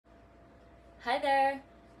Hi there,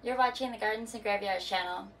 you're watching the Gardens and Graveyards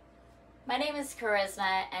channel. My name is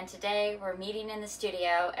Charisma and today we're meeting in the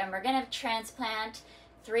studio and we're going to transplant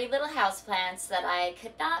 3 little houseplants that I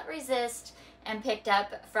could not resist and picked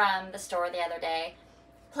up from the store the other day.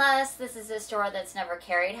 Plus, this is a store that's never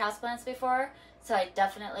carried houseplants before, so I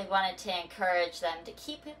definitely wanted to encourage them to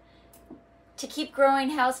keep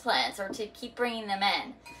growing houseplants or to keep bringing them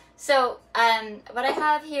in. So what I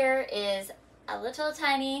have here is a little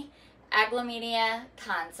tiny aglonema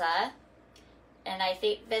khanza, and I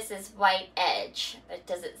think this is white edge, but it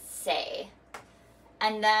doesn't say.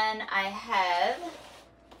 And then I have,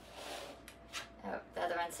 oh, the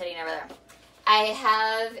other one's sitting over there. I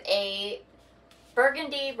have a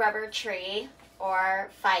Burgundy rubber tree or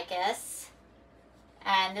ficus,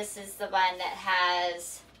 and this is the one that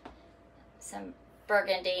has some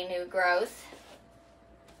burgundy new growth.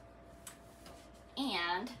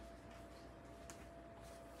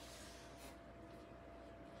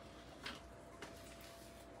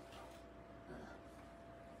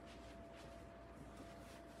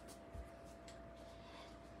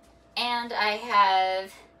 And I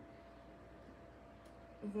have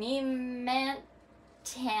nematanthus.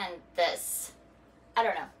 I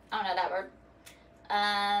don't know that word.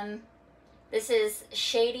 This is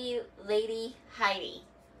Shady Lady Heidi.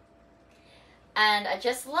 And I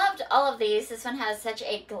just loved all of these. This one has such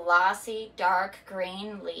a glossy, dark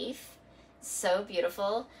green leaf. So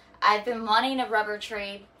beautiful. I've been wanting a rubber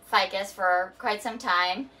tree ficus for quite some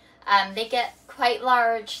time. They get quite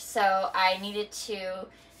large, so I needed to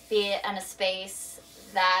be in a space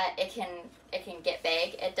that it can get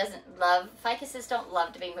big. It doesn't love, ficuses don't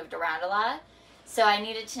love to be moved around a lot. So I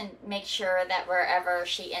needed to make sure that wherever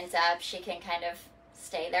she ends up, she can kind of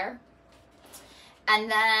stay there.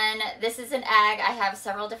 And then this is an egg. I have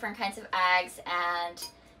several different kinds of eggs and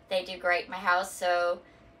they do great in my house. So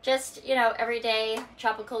just, you know, everyday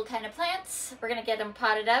tropical kind of plants. We're gonna get them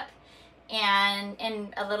potted up and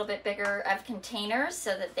in a little bit bigger of containers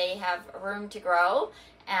so that they have room to grow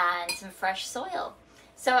and some fresh soil.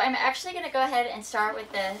 So I'm actually gonna go ahead and start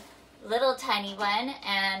with the little tiny one,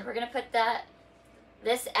 and we're gonna put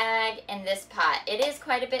this egg in this pot. It is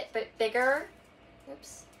quite a bit bigger.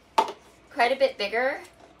 Oops. Quite a bit bigger,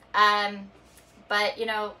 but you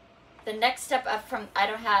know, the next step up from, I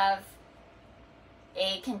don't have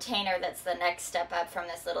a container that's the next step up from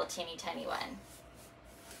this little teeny tiny one.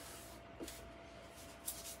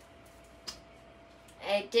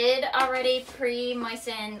 I did already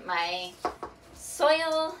pre-moisten my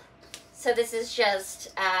soil, so this is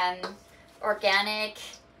just organic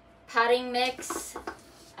potting mix.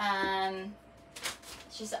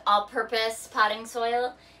 It's just all-purpose potting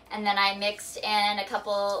soil. And then I mixed in a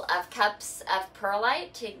couple of cups of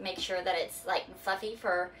perlite to make sure that it's light and fluffy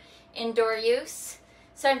for indoor use.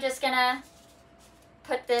 So I'm just gonna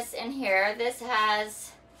put this in here. This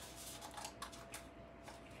has,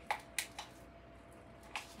 I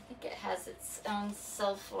think it has its own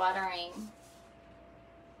self-watering.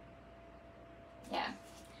 Yeah.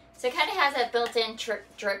 So it kind of has a built-in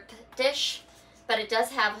drip dish, but it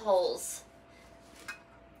does have holes.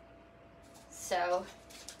 So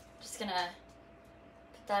just gonna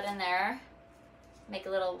put that in there, make a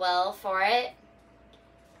little well for it,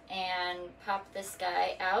 and pop this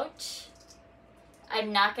guy out.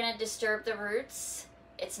 I'm not gonna disturb the roots.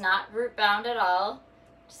 It's not root bound at all.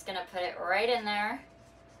 Just gonna put it right in there,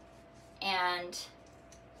 and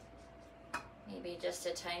maybe just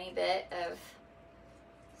a tiny bit of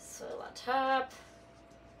soil on top.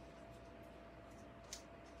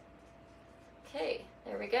 Okay,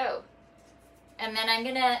 there we go. And then I'm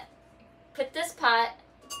gonna put this pot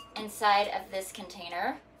inside of this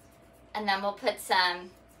container, and then we'll put some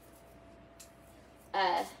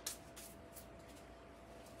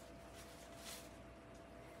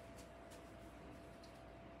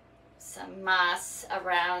moss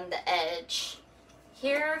around the edge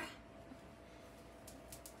here.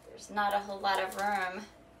 There's not a whole lot of room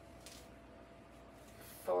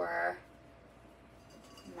for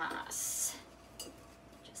moss,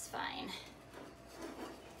 just fine.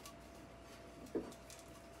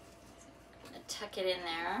 Tuck it in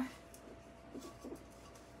there.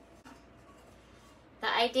 The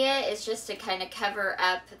idea is just to kind of cover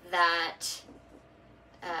up that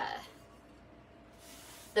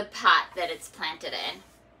the pot that it's planted in.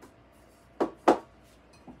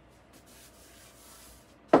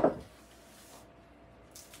 All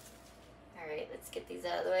right, let's get these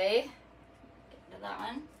out of the way. Get into that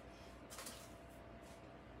one.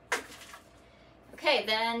 Okay,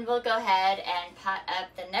 then we'll go ahead and pot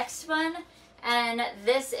up the next one. And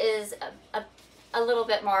this is a little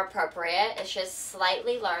bit more appropriate. It's just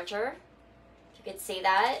slightly larger. You could see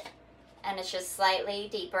that, and it's just slightly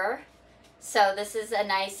deeper. So this is a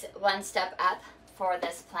nice one step up for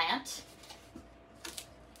this plant.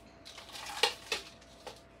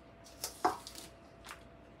 I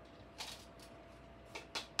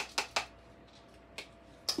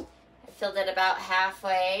filled it about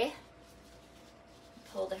halfway.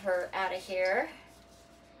 Pulled her out of here.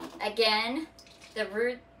 Again, the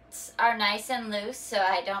roots are nice and loose, so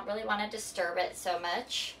I don't really want to disturb it so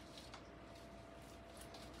much.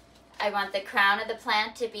 I want the crown of the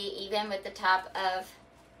plant to be even with the top of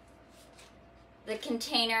the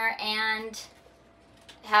container and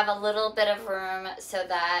have a little bit of room so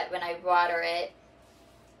that when I water it,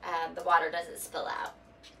 the water doesn't spill out.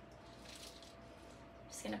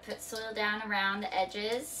 Just gonna put soil down around the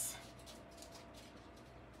edges.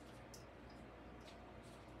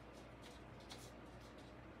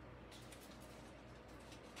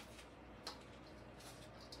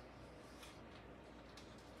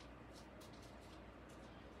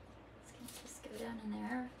 Down in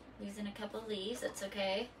there, losing a couple leaves, that's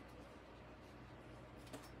okay.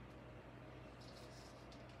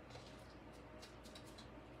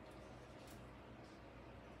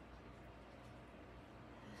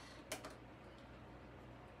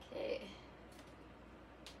 Okay.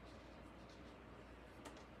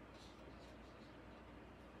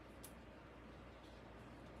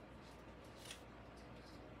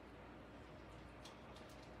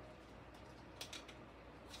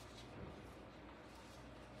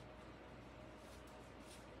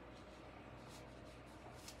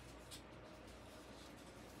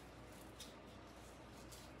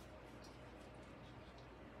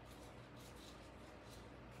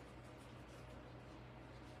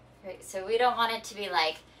 Right, so we don't want it to be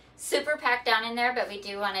like super packed down in there, but we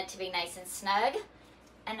do want it to be nice and snug.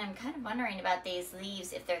 And I'm kind of wondering about these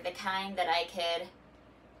leaves, if they're the kind that I could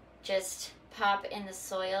just pop in the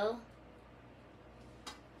soil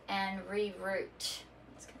and reroot.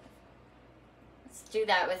 Let's do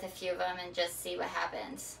that with a few of them and just see what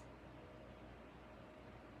happens.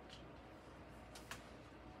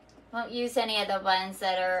 Won't use any of the ones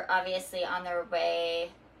that are obviously on their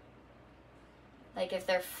way, like if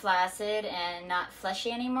they're flaccid and not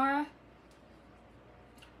fleshy anymore.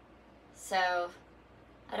 So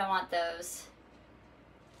I don't want those.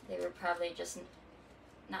 They were probably just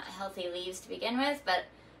not healthy leaves to begin with, but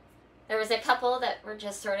there was a couple that were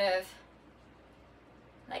just sort of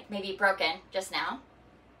like maybe broken just now.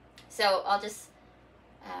 So I'll just,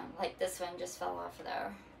 like this one just fell off of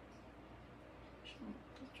there. Shouldn't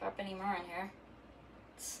drop any more in here.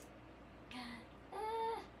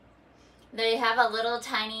 They have a little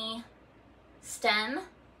tiny stem.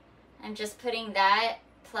 I'm just putting that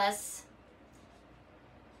plus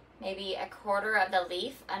maybe a quarter of the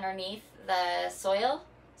leaf underneath the soil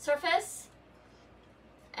surface.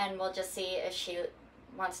 And we'll just see if she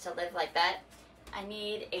wants to live like that. I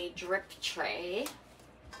need a drip tray.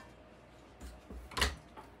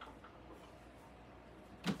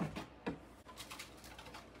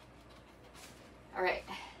 All right.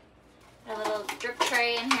 A little drip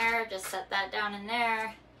tray in here, just set that down in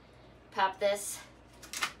there. Pop this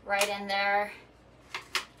right in there.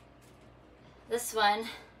 This one,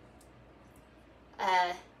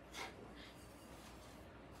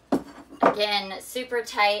 again, super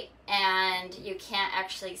tight, and you can't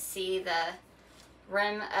actually see the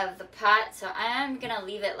rim of the pot, so I'm gonna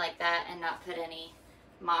leave it like that and not put any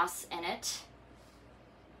moss in it.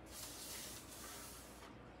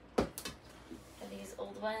 These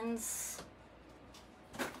old ones.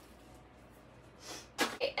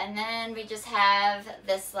 Okay, and then we just have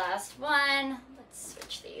this last one. Let's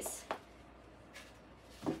switch these.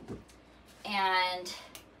 And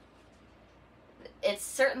it's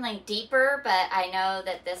certainly deeper, but I know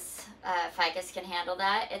that this ficus can handle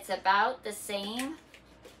that. It's about the same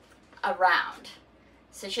around.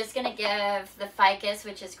 So it's just gonna give the ficus,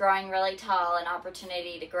 which is growing really tall, an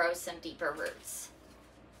opportunity to grow some deeper roots.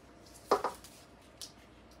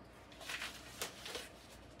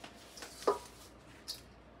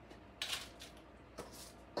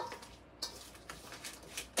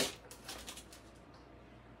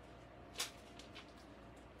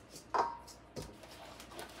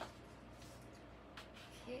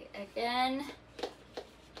 Again,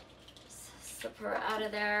 slip her out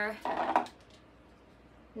of there.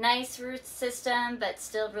 Nice root system, but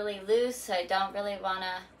still really loose, so I don't really want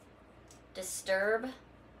to disturb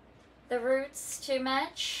the roots too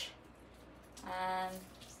much.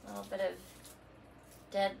 Just a little bit of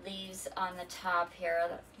dead leaves on the top here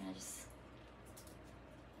that I'm going to just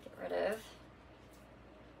get rid of.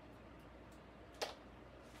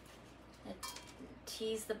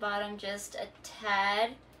 tease the bottom just a tad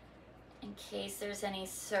in case there's any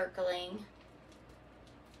circling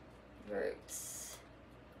roots.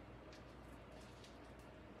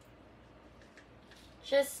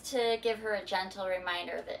 Just to give her a gentle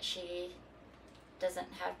reminder that she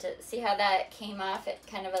doesn't have to, see how that came off at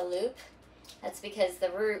kind of a loop? That's because the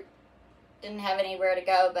root didn't have anywhere to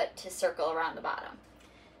go but to circle around the bottom.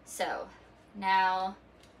 So now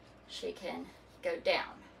she can go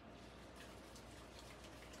down.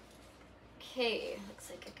 Okay, looks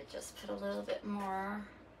like I could just put a little bit more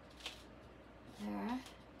there.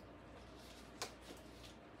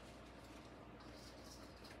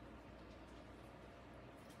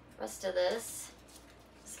 Rest of this,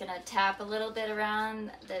 just gonna tap a little bit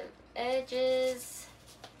around the edges.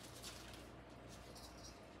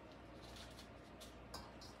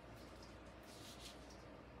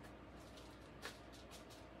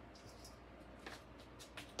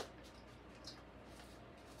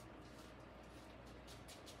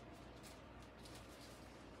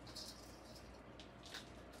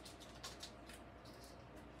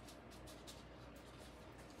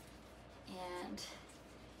 And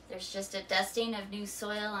there's just a dusting of new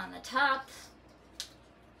soil on the top.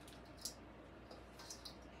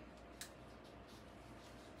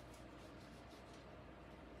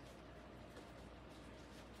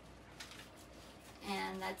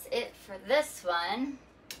 And that's it for this one.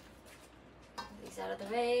 Move these out of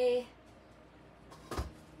the way.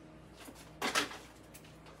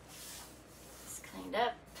 It's cleaned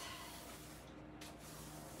up.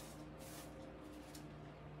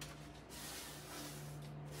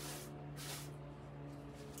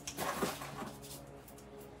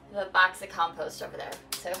 A box of compost over there,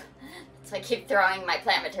 so that's why I keep throwing my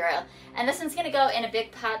plant material. And this one's gonna go in a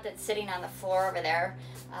big pot that's sitting on the floor over there.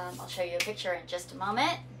 I'll show you a picture in just a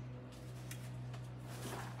moment.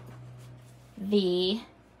 The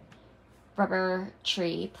rubber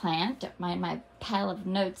tree plant, don't mind my pile of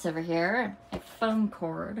notes over here, a phone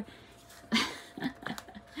cord.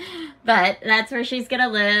 But that's where she's gonna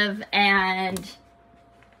live, and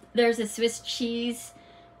there's a Swiss cheese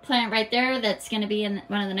plant right there that's going to be in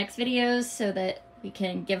one of the next videos so that we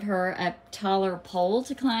can give her a taller pole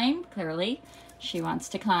to climb. Clearly she wants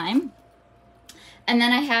to climb. And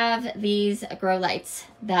then I have these grow lights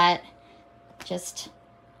that just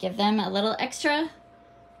give them a little extra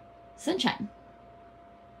sunshine,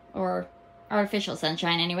 or artificial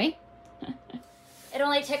sunshine anyway. It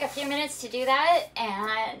only took a few minutes to do that,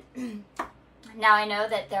 and now I know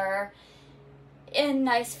that they're in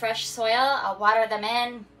nice fresh soil. I'll water them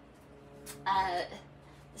in. The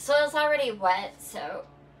soil's already wet, so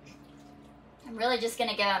I'm really just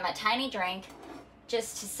gonna give them a tiny drink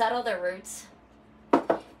just to settle their roots.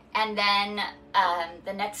 And then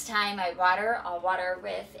the next time I water, I'll water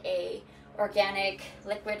with a organic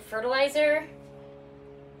liquid fertilizer,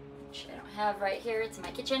 which I don't have right here, it's in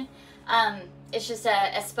my kitchen. It's just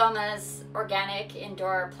a Espoma's organic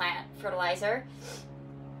indoor plant fertilizer.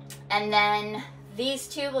 And then these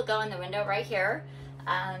two will go in the window right here,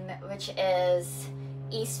 which is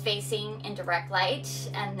east facing in direct light.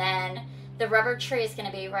 And then the rubber tree is going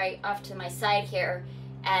to be right off to my side here,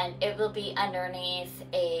 and it will be underneath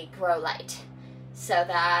a grow light. So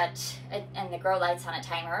that, and the grow light's on a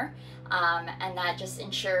timer, and that just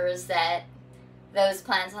ensures that those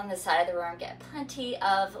plants on the side of the room get plenty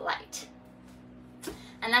of light.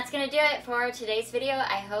 And that's going to do it for today's video.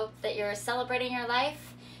 I hope that you're celebrating your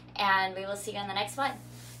life, and we will see you in the next one.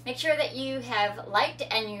 Make sure that you have liked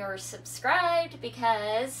and you're subscribed,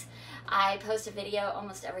 because I post a video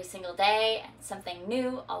almost every single day, something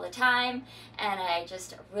new all the time, and I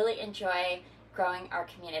just really enjoy growing our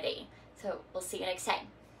community. So we'll see you next time.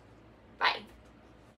 Bye.